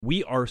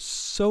We are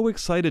so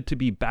excited to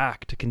be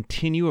back to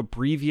continue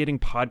abbreviating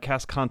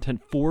podcast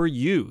content for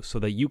you so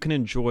that you can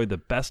enjoy the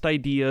best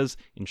ideas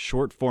in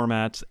short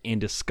formats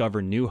and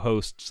discover new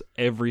hosts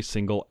every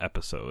single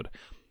episode.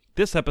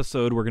 This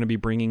episode, we're going to be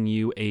bringing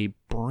you a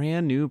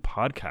brand new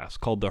podcast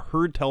called the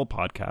Heard Tell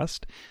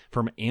Podcast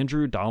from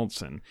Andrew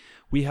Donaldson.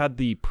 We had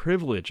the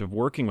privilege of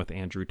working with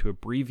Andrew to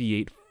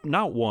abbreviate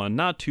not one,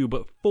 not two,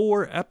 but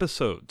 4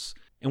 episodes.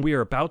 And we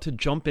are about to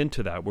jump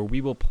into that, where we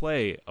will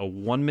play a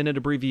 1-minute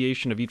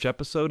abbreviation of each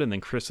episode, and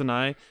then Chris and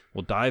I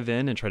will dive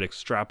in and try to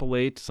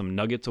extrapolate some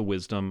nuggets of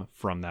wisdom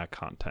from that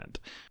content.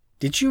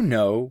 Did you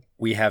know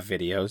we have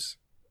videos?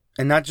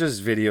 And not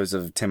just videos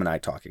of Tim and I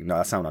talking. No,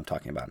 that's not what I'm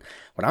talking about.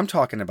 What I'm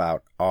talking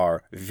about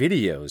are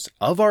videos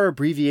of our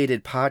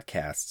abbreviated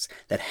podcasts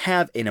that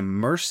have an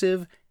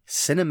immersive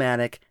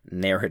cinematic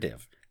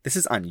narrative. This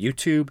is on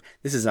YouTube,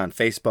 this is on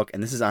Facebook,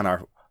 and this is on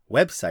our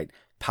website,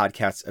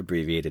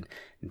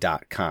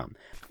 podcastabbreviated.com.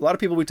 A lot of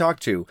people we talk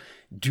to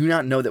do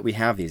not know that we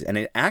have these, and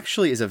it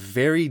actually is a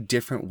very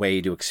different way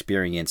to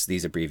experience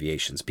these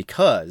abbreviations,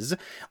 because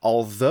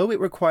although it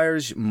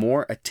requires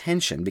more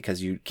attention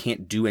because you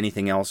can't do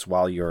anything else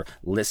while you're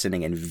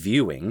listening and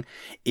viewing,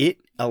 it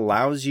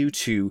allows you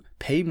to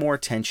pay more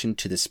attention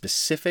to the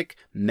specific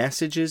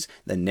messages,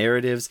 the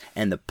narratives,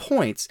 and the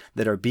points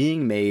that are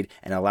being made,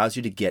 and allows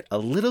you to get a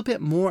little bit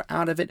more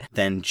out of it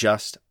than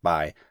just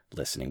by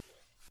listening.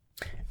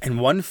 And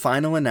one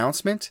final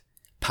announcement,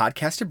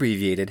 Podcast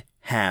Abbreviated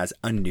has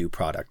a new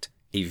product,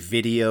 a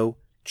video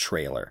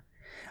trailer.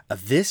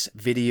 This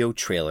video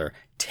trailer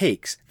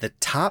takes the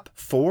top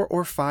 4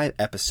 or 5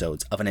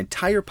 episodes of an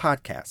entire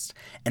podcast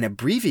and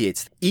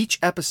abbreviates each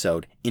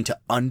episode into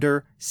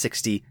under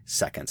 60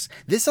 seconds.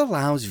 This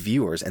allows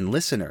viewers and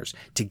listeners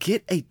to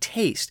get a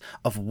taste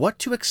of what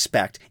to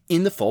expect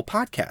in the full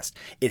podcast.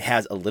 It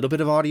has a little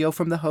bit of audio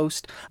from the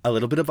host, a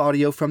little bit of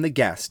audio from the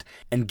guest,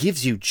 and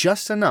gives you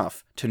just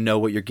enough to know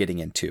what you're getting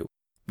into.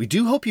 We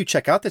do hope you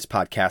check out this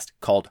podcast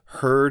called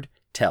Heard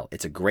Tell.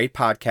 It's a great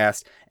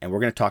podcast, and we're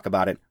going to talk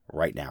about it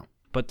right now.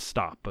 But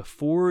stop.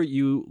 Before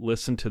you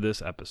listen to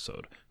this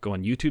episode, go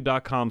on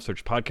youtube.com,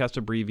 search Podcast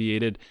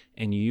Abbreviated,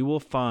 and you will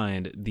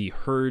find the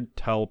Heard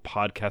Tell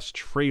podcast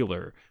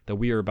trailer that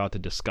we are about to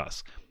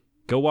discuss.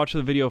 Go watch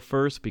the video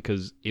first,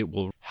 because it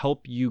will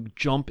help you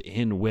jump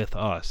in with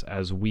us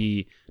as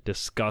we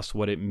discuss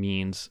what it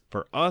means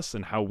for us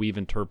and how we've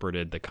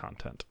interpreted the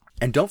content.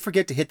 And don't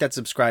forget to hit that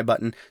subscribe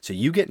button so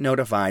you get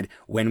notified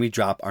when we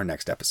drop our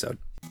next episode.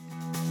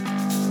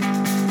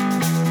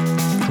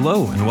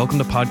 Hello, and welcome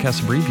to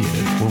Podcast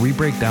Abbreviated, where we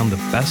break down the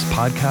best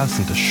podcasts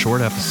into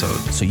short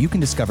episodes, so you can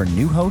discover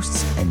new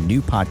hosts and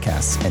new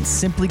podcasts and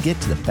simply get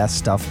to the best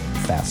stuff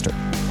faster.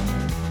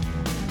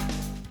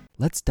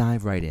 Let's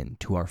dive right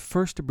into our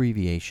first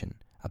abbreviation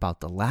about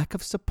the lack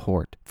of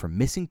support for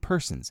missing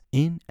persons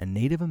in a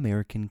Native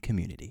American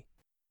community.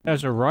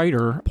 As a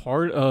writer,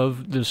 part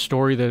of the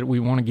story that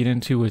we want to get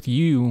into with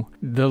you,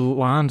 the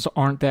lines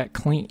aren't that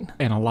clean.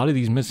 And a lot of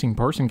these missing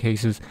person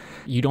cases,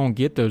 you don't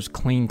get those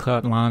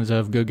clean-cut lines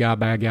of good guy,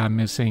 bad guy,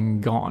 missing,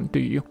 gone, do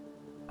you?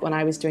 When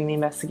I was doing the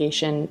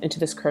investigation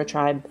into this Crow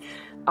tribe,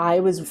 I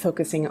was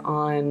focusing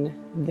on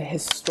the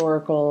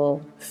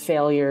historical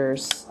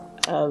failures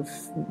of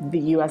the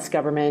U.S.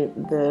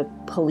 government, the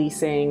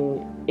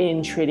policing,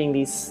 in treating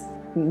these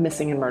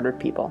missing and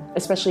murdered people,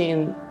 especially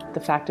in the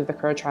fact of the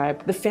Crow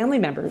tribe. The family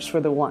members were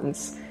the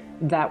ones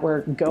that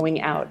were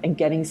going out and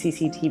getting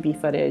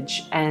CCTV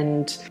footage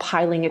and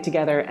piling it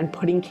together and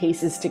putting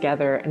cases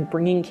together and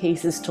bringing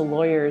cases to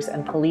lawyers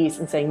and police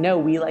and saying, no,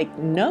 we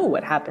know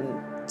what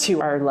happened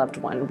to our loved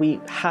one.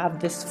 We have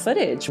this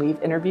footage. We've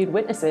interviewed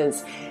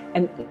witnesses.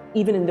 And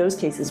even in those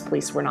cases,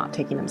 police were not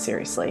taking them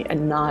seriously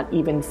and not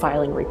even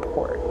filing a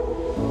report.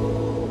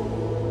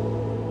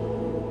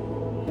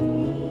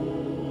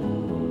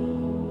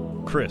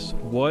 Chris,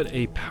 what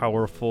a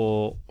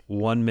powerful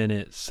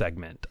 1-minute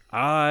segment.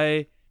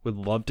 I would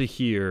love to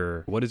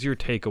hear, what is your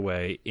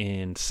takeaway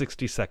in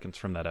 60 seconds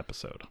from that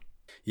episode?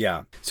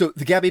 Yeah. So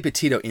the Gabby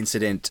Petito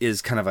incident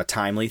is kind of a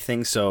timely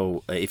thing.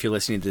 So if you're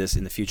listening to this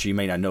in the future, you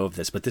may not know of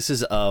this, but this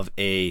is of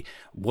a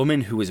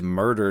woman who was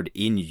murdered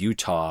in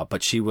Utah,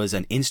 but she was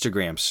an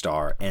Instagram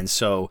star. And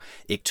so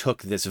it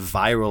took this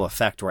viral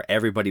effect where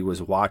everybody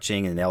was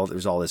watching and there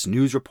was all this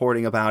news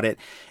reporting about it.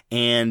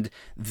 And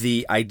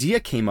the idea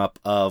came up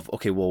of,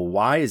 okay, well,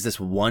 why is this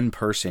one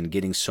person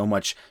getting so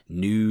much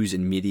news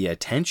and media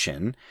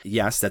attention?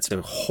 Yes, that's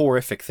a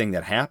horrific thing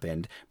that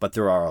happened, but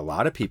there are a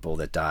lot of people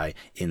that die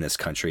in this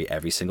country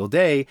every single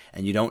day,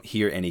 and you don't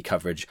hear any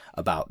coverage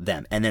about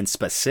them. And then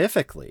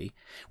specifically,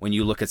 when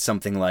you look at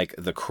something like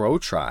the Crow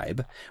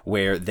tribe,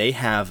 where they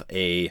have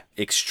a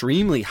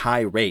extremely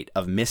high rate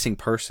of missing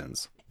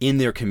persons in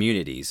their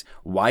communities,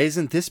 why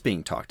isn't this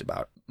being talked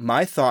about?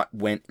 My thought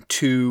went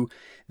to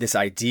this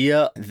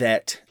idea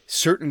that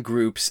certain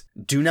groups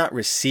do not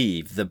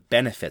receive the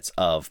benefits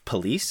of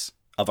police,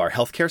 of our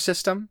healthcare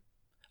system,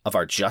 of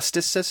our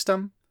justice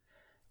system,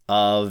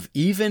 of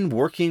even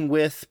working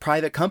with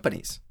private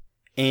companies.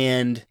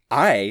 And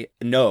I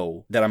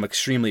know that I'm an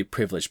extremely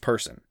privileged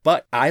person,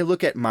 but I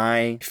look at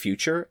my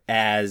future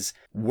as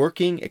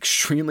working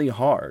extremely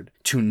hard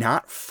to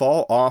not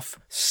fall off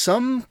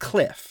some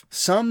cliff,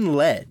 some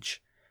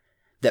ledge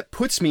that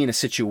puts me in a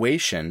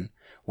situation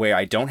where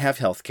I don't have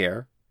health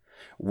care,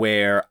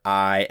 where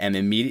I am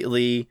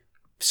immediately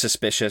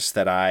suspicious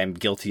that I'm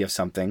guilty of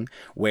something,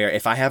 where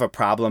if I have a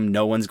problem,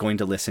 no one's going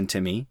to listen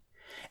to me.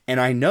 And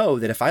I know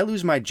that if I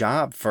lose my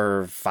job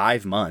for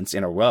 5 months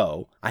in a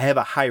row, I have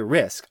a high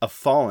risk of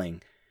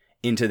falling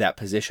into that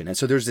position. And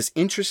so there's this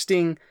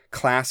interesting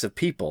class of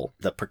people,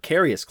 the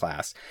precarious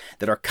class,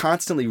 that are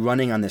constantly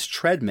running on this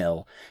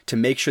treadmill to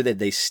make sure that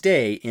they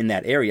stay in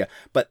that area.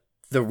 But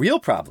the real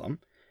problem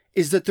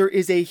is that there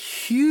is a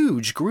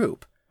huge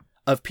group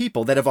of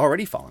people that have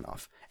already fallen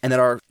off and that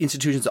our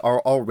institutions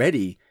are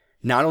already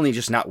not only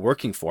just not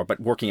working for, but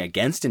working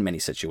against in many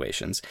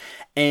situations.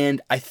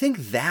 And I think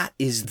that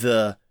is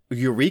the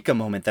eureka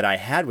moment that I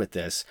had with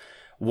this,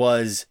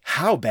 was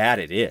how bad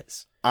it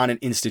is on an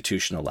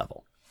institutional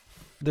level.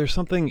 There's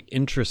something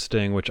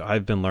interesting which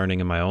I've been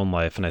learning in my own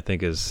life, and I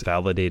think is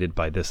validated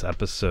by this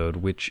episode,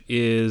 which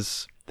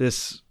is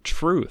this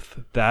truth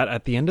that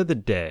at the end of the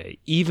day,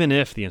 even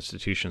if the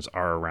institutions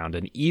are around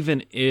and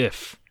even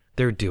if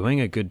they're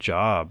doing a good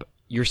job,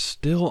 you're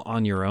still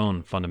on your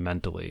own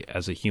fundamentally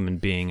as a human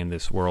being in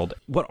this world.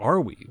 What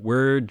are we?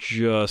 We're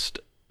just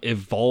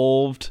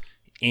evolved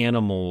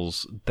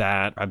animals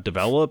that have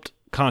developed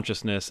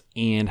consciousness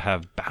and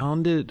have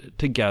bounded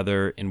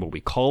together in what we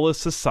call a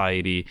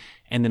society,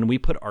 and then we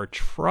put our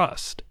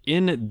trust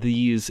in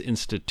these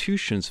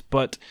institutions.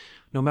 But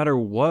no matter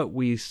what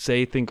we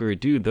say, think, or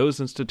do,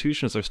 those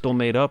institutions are still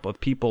made up of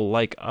people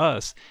like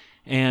us.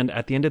 And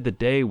at the end of the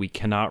day, we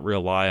cannot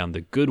rely on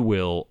the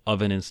goodwill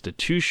of an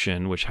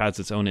institution which has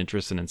its own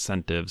interests and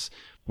incentives.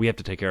 We have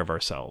to take care of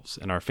ourselves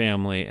and our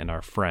family and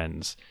our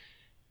friends.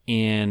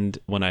 And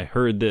when I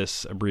heard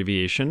this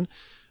abbreviation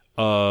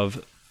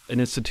of an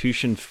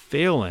institution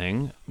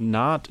failing,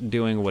 not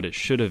doing what it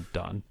should have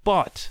done,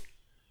 but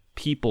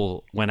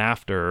people went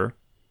after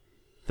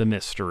the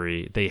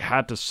mystery, they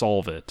had to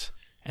solve it,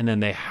 and then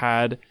they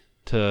had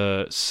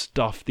to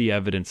stuff the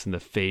evidence in the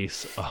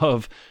face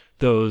of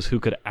those who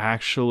could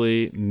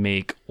actually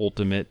make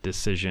ultimate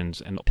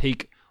decisions and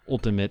take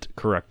ultimate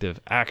corrective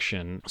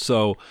action.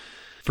 So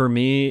for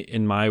me,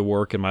 in my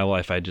work, in my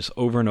life, I just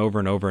over and over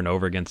and over and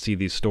over again see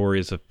these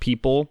stories of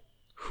people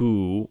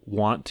who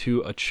want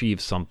to achieve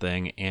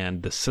something,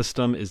 and the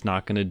system is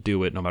not going to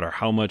do it no matter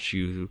how much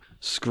you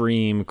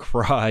scream,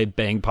 cry,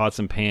 bang pots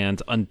and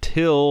pans,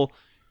 until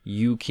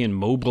you can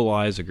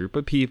mobilize a group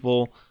of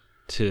people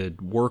to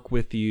work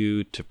with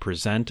you, to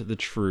present the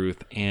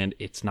truth. And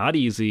it's not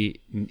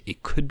easy.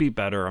 It could be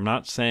better. I'm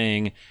not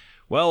saying,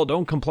 well,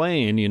 don't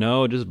complain,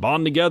 just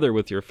bond together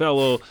with your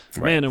fellow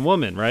man and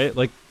woman, right?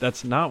 Like,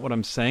 that's not what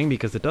I'm saying,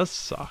 because it does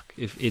suck.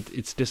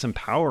 It's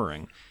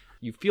disempowering.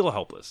 You feel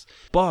helpless,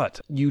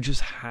 but you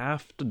just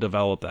have to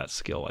develop that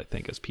skill, I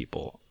think, as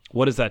people.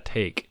 What does that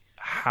take?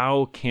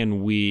 How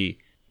can we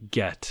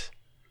get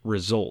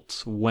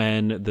results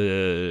when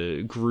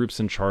the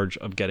groups in charge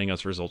of getting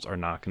us results are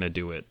not going to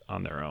do it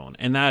on their own?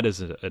 And that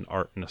is an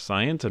art and a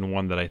science, and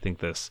one that I think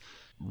this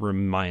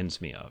reminds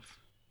me of.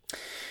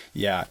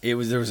 Yeah, there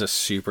was a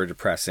super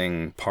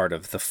depressing part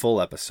of the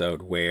full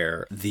episode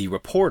where the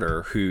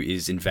reporter who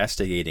is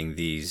investigating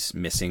these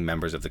missing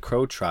members of the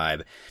Crow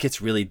tribe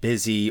gets really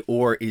busy,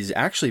 or is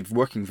actually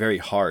working very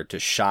hard to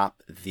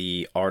shop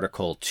the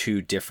article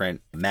to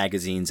different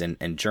magazines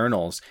and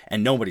journals,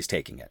 and nobody's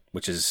taking it,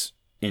 which is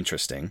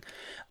interesting.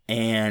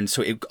 And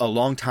so a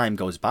long time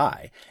goes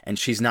by, and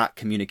she's not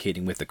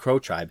communicating with the Crow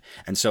tribe.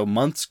 And so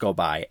months go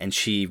by, and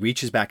she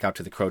reaches back out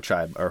to the Crow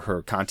tribe, or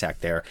her contact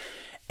there,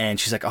 and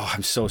she's like, oh,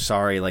 I'm so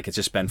sorry. Like, it's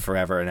just been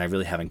forever, and I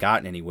really haven't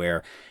gotten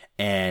anywhere.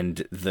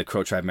 And the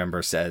Crow tribe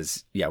member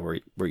says, yeah,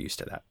 we're used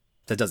to that.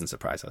 That doesn't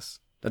surprise us.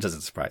 That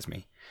doesn't surprise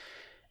me.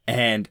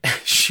 And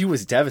she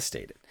was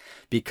devastated,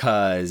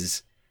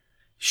 because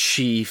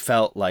she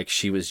felt like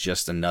she was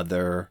just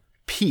another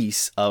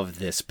piece of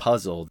this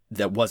puzzle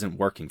that wasn't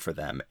working for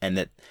them, and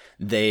that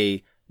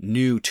they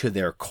knew to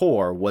their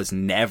core was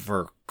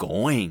never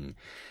going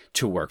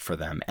to work for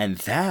them. And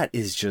that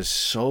is just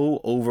so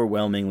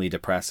overwhelmingly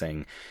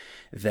depressing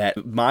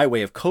that my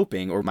way of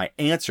coping, or my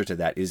answer to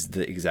that, is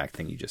the exact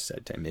thing you just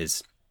said, Tim,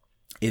 is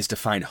to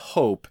find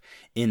hope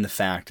in the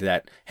fact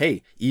that,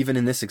 hey, even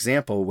in this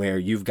example where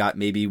you've got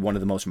maybe one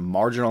of the most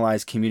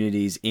marginalized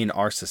communities in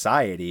our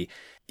society,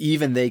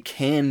 even they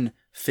can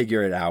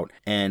figure it out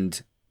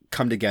and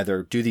come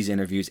together, do these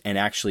interviews, and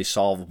actually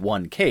solve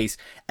one case.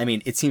 I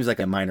mean, it seems like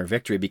a minor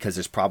victory, because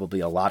there's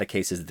probably a lot of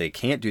cases that they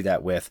can't do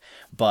that with,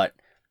 but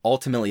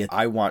ultimately,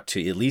 I want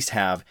to at least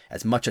have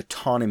as much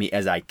autonomy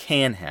as I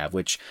can have,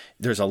 which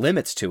there's a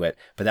limits to it,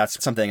 but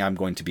that's something I'm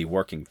going to be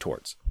working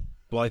towards.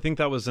 Well, I think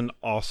that was an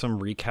awesome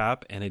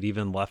recap, and it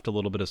even left a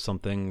little bit of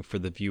something for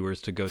the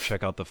viewers to go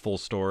check out the full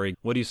story.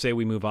 What do you say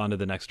we move on to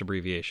the next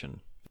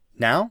abbreviation?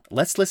 Now,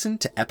 let's listen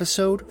to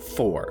episode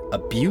 4,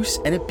 Abuse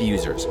and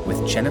Abusers,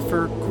 with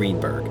Jennifer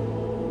Greenberg.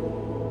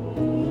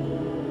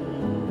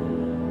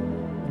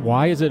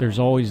 Why is it there's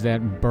always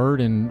that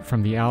burden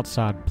from the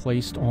outside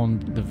placed on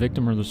the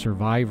victim or the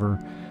survivor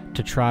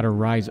to try to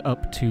rise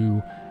up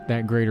to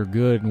that greater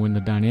good when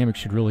the dynamic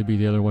should really be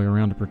the other way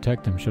around to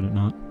protect them, should it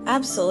not?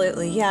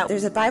 Absolutely, yeah.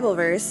 There's a Bible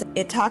verse.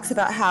 It talks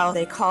about how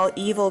they call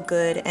evil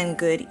good and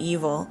good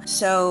evil.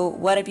 So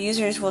what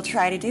abusers will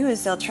try to do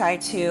is they'll try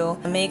to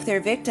make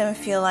their victim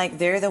feel like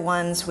they're the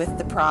ones with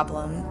the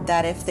problem,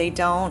 that if they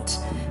don't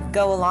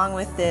go along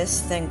with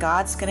this, then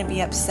God's going to be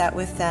upset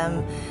with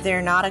them.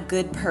 They're not a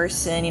good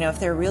person.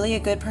 If they're really a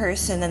good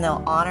person, then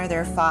they'll honor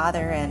their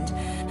father, and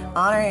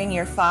honoring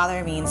your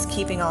father means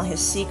keeping all his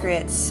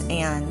secrets.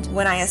 And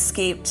when I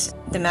escaped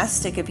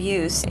domestic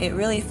abuse, it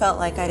really felt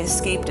like I'd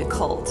escaped a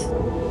cult.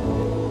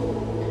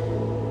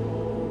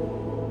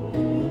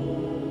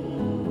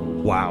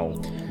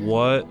 Wow.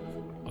 What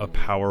a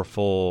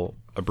powerful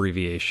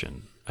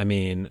abbreviation. I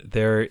mean,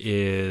 there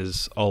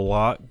is a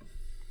lot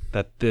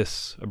that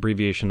this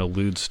abbreviation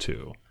alludes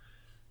to.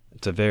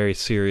 It's a very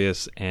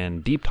serious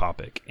and deep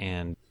topic,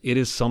 and it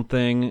is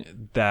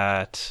something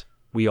that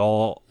we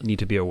all need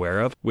to be aware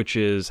of, which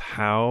is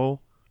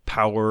how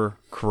power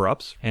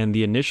corrupts. And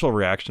the initial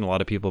reaction a lot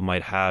of people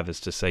might have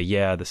is to say,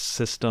 yeah, the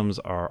systems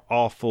are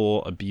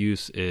awful,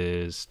 abuse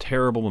is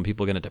terrible when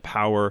people get into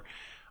power.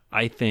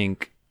 I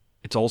think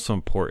it's also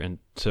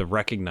important to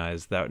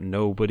recognize that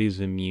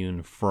nobody's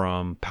immune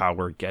from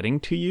power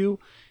getting to you,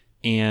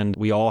 and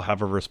we all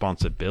have a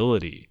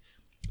responsibility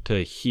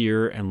to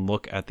hear and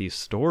look at these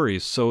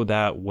stories so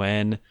that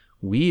when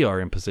we are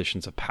in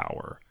positions of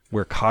power,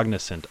 we're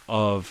cognizant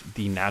of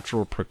the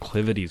natural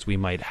proclivities we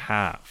might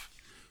have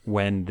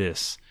when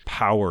this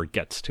power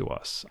gets to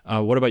us.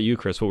 What about you,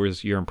 Chris? What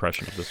was your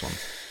impression of this one?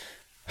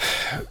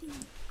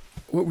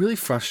 What really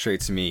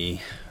frustrates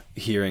me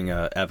hearing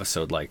an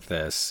episode like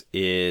this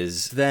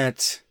is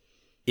that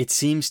it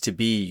seems to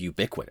be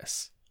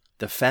ubiquitous.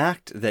 The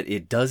fact that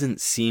it doesn't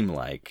seem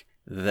like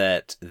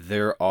that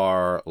there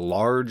are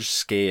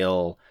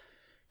large-scale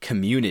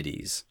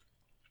communities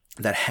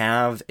that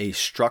have a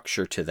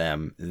structure to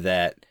them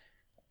that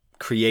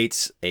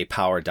creates a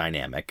power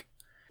dynamic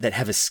that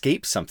have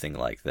escaped something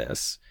like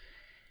this,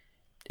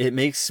 it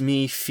makes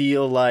me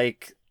feel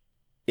like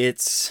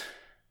it's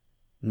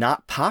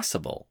not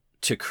possible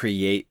to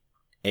create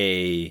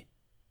a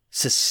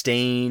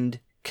sustained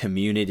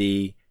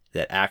community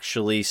that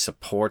actually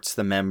supports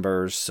the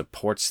members,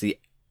 supports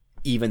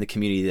even the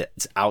community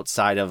that's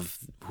outside of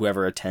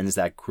whoever attends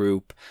that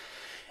group,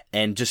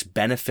 and just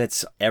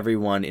benefits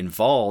everyone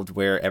involved,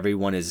 where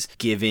everyone is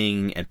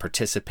giving and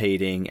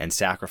participating and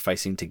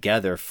sacrificing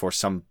together for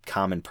some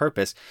common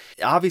purpose.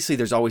 Obviously,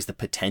 there's always the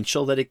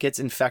potential that it gets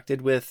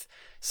infected with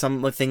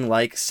something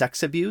like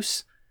sex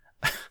abuse,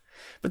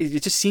 but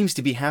it just seems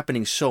to be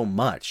happening so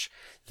much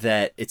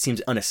that it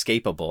seems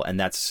unescapable, and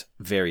that's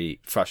very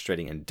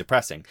frustrating and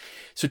depressing.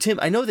 So, Tim,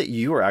 I know that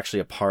you are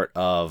actually a part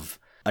of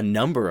a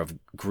number of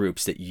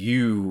groups that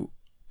you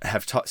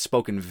have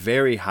spoken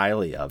very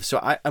highly of. So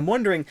I'm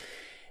wondering,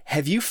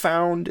 have you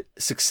found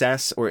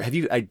success, or have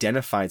you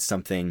identified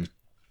something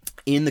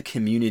in the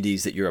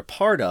communities that you're a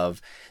part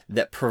of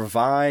that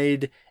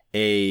provide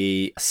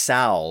a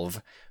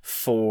salve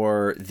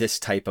for this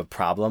type of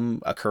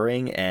problem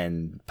occurring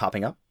and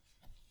popping up?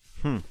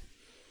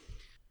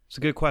 It's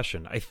a good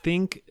question. I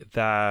think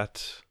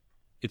that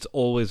it's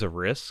always a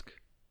risk,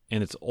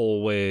 and it's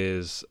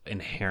always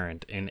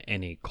inherent in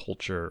any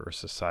culture or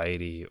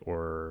society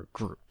or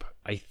group.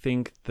 I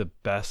think the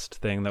best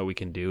thing that we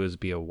can do is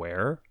be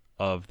aware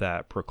of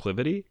that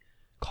proclivity,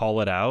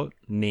 call it out,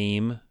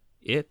 name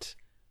it,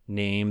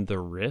 name the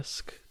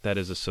risk that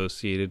is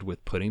associated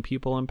with putting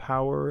people in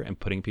power and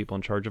putting people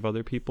in charge of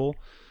other people,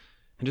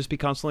 and just be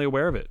constantly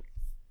aware of it.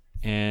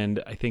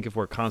 And I think if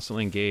we're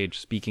constantly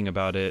engaged, speaking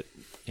about it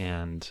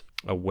and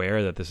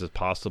aware that this is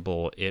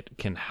possible, it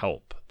can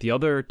help. The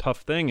other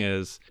tough thing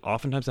is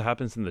oftentimes it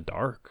happens in the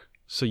dark.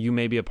 So you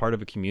may be a part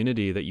of a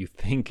community that you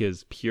think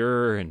is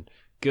pure and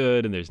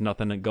good and there's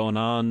nothing going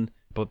on,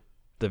 but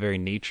the very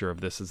nature of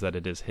this is that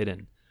it is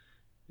hidden,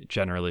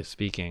 generally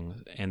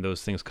speaking, and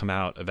those things come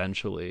out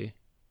eventually.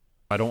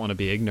 I don't want to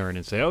be ignorant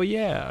and say, oh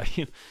yeah,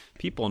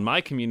 people in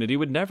my community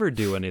would never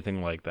do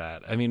anything like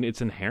that. I mean,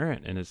 it's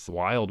inherent, and it's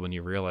wild when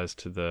you realize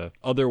to the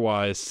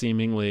otherwise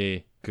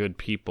seemingly good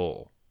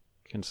people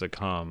can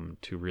succumb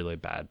to really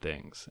bad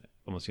things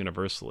almost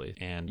universally.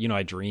 And,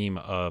 I dream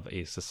of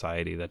a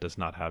society that does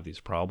not have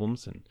these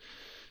problems. And,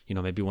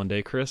 maybe one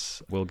day,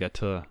 Chris, we'll get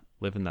to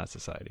live in that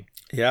society.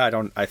 Yeah,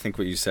 I think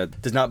what you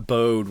said does not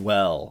bode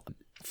well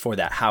for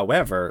that.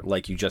 However,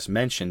 like you just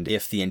mentioned,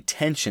 if the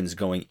intentions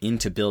going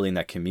into building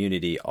that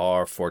community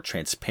are for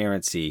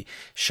transparency,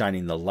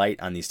 shining the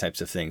light on these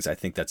types of things, I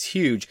think that's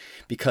huge,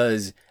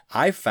 because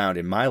I've found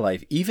in my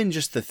life, even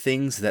just the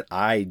things that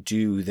I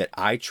do that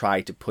I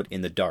try to put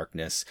in the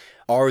darkness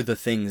are the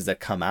things that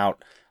come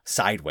out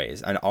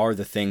sideways and are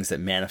the things that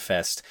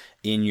manifest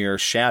in your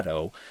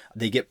shadow.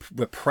 They get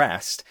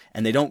repressed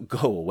and they don't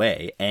go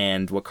away.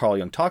 And what Carl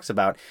Jung talks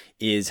about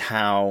is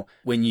how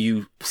when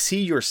you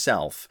see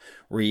yourself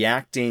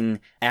reacting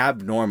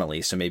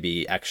abnormally, so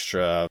maybe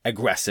extra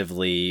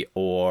aggressively,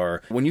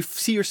 or when you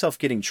see yourself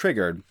getting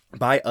triggered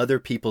by other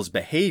people's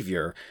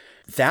behavior,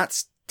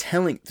 this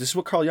is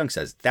what Carl Jung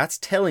says, that's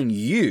telling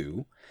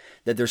you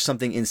that there's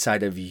something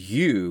inside of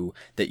you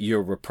that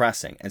you're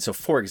repressing. And so,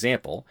 for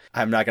example,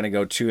 I'm not going to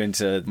go too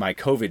into my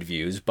COVID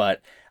views,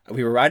 but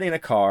we were riding in a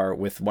car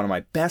with one of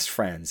my best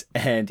friends,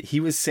 and he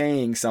was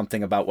saying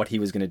something about what he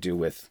was going to do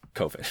with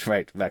COVID,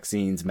 right?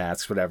 Vaccines,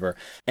 masks, whatever.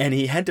 And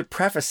he had to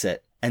preface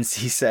it, and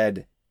he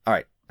said, all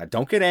right, now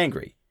don't get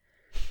angry.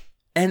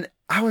 And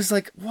I was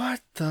like,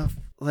 what the...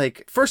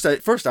 First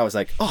I was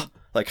like, oh,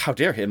 how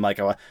dare him?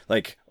 Well,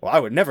 I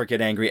would never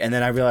get angry. And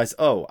then I realized,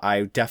 oh,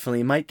 I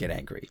definitely might get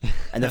angry.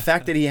 And the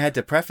fact that he had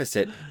to preface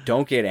it,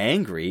 don't get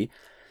angry,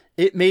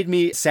 it made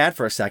me sad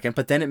for a second,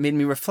 but then it made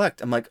me reflect.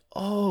 I'm like,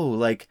 oh,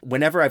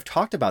 whenever I've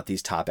talked about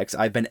these topics,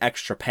 I've been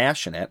extra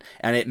passionate,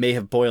 and it may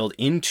have boiled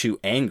into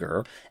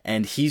anger,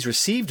 and he's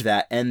received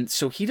that. And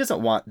so he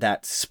doesn't want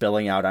that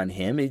spilling out on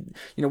him.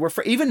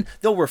 Even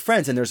though we're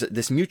friends and there's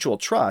this mutual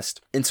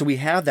trust, and so we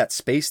have that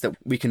space that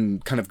we can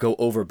kind of go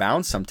over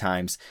bounds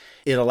sometimes,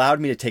 it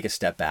allowed me to take a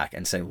step back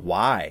and say,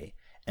 why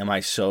am I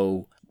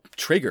so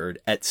triggered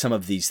at some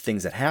of these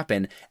things that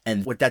happen?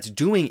 And what that's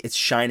doing, it's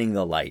shining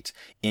the light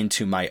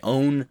into my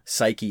own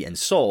psyche and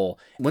soul.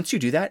 Once you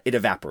do that, it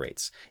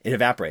evaporates.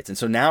 And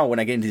so now when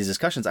I get into these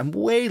discussions, I'm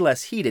way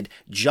less heated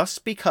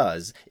just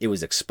because it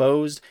was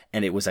exposed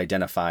and it was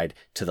identified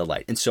to the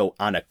light. And so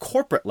on a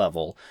corporate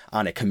level,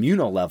 on a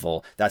communal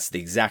level, that's the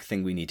exact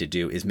thing we need to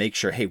do, is make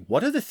sure, hey,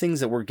 what are the things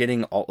that we're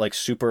getting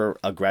super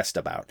aggressed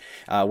about?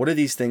 What are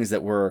these things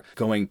that we're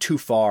going too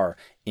far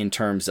in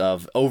terms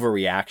of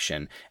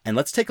overreaction? And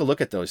let's take a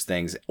look at those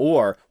things.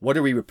 Or what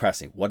are we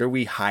repressing? What are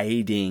we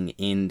hiding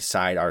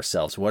inside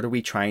ourselves? What are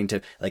we trying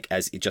to,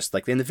 just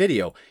like in the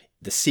video,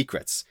 the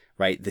secrets,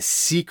 right? The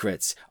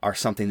secrets are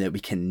something that we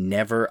can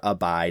never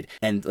abide.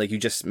 And like you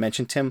just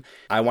mentioned, Tim,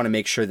 I want to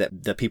make sure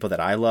that the people that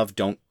I love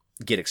don't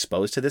get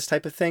exposed to this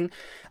type of thing.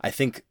 I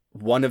think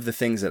one of the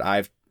things that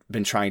I've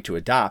been trying to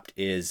adopt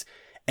is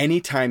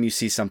anytime you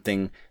see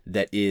something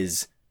that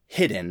is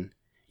hidden,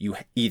 you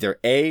either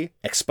A,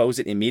 expose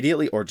it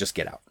immediately, or just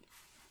get out.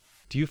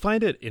 Do you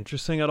find it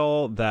interesting at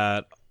all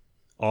that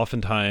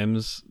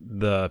oftentimes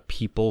the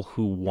people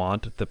who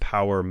want the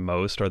power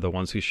most are the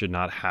ones who should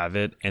not have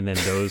it, and then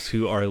those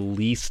who are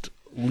least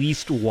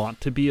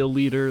want to be a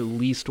leader,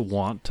 least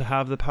want to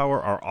have the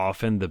power, are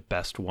often the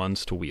best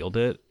ones to wield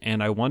it?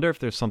 And I wonder if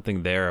there's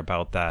something there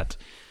about that,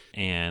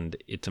 and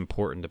it's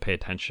important to pay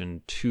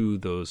attention to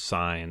those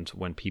signs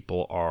when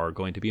people are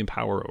going to be in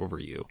power over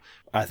you.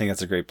 I think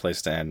that's a great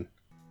place to end.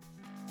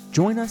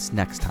 Join us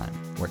next time,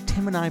 where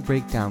Tim and I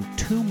break down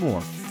 2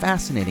 more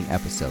fascinating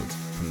episodes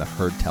from the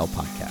Heard Tell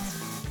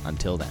podcast.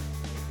 Until then.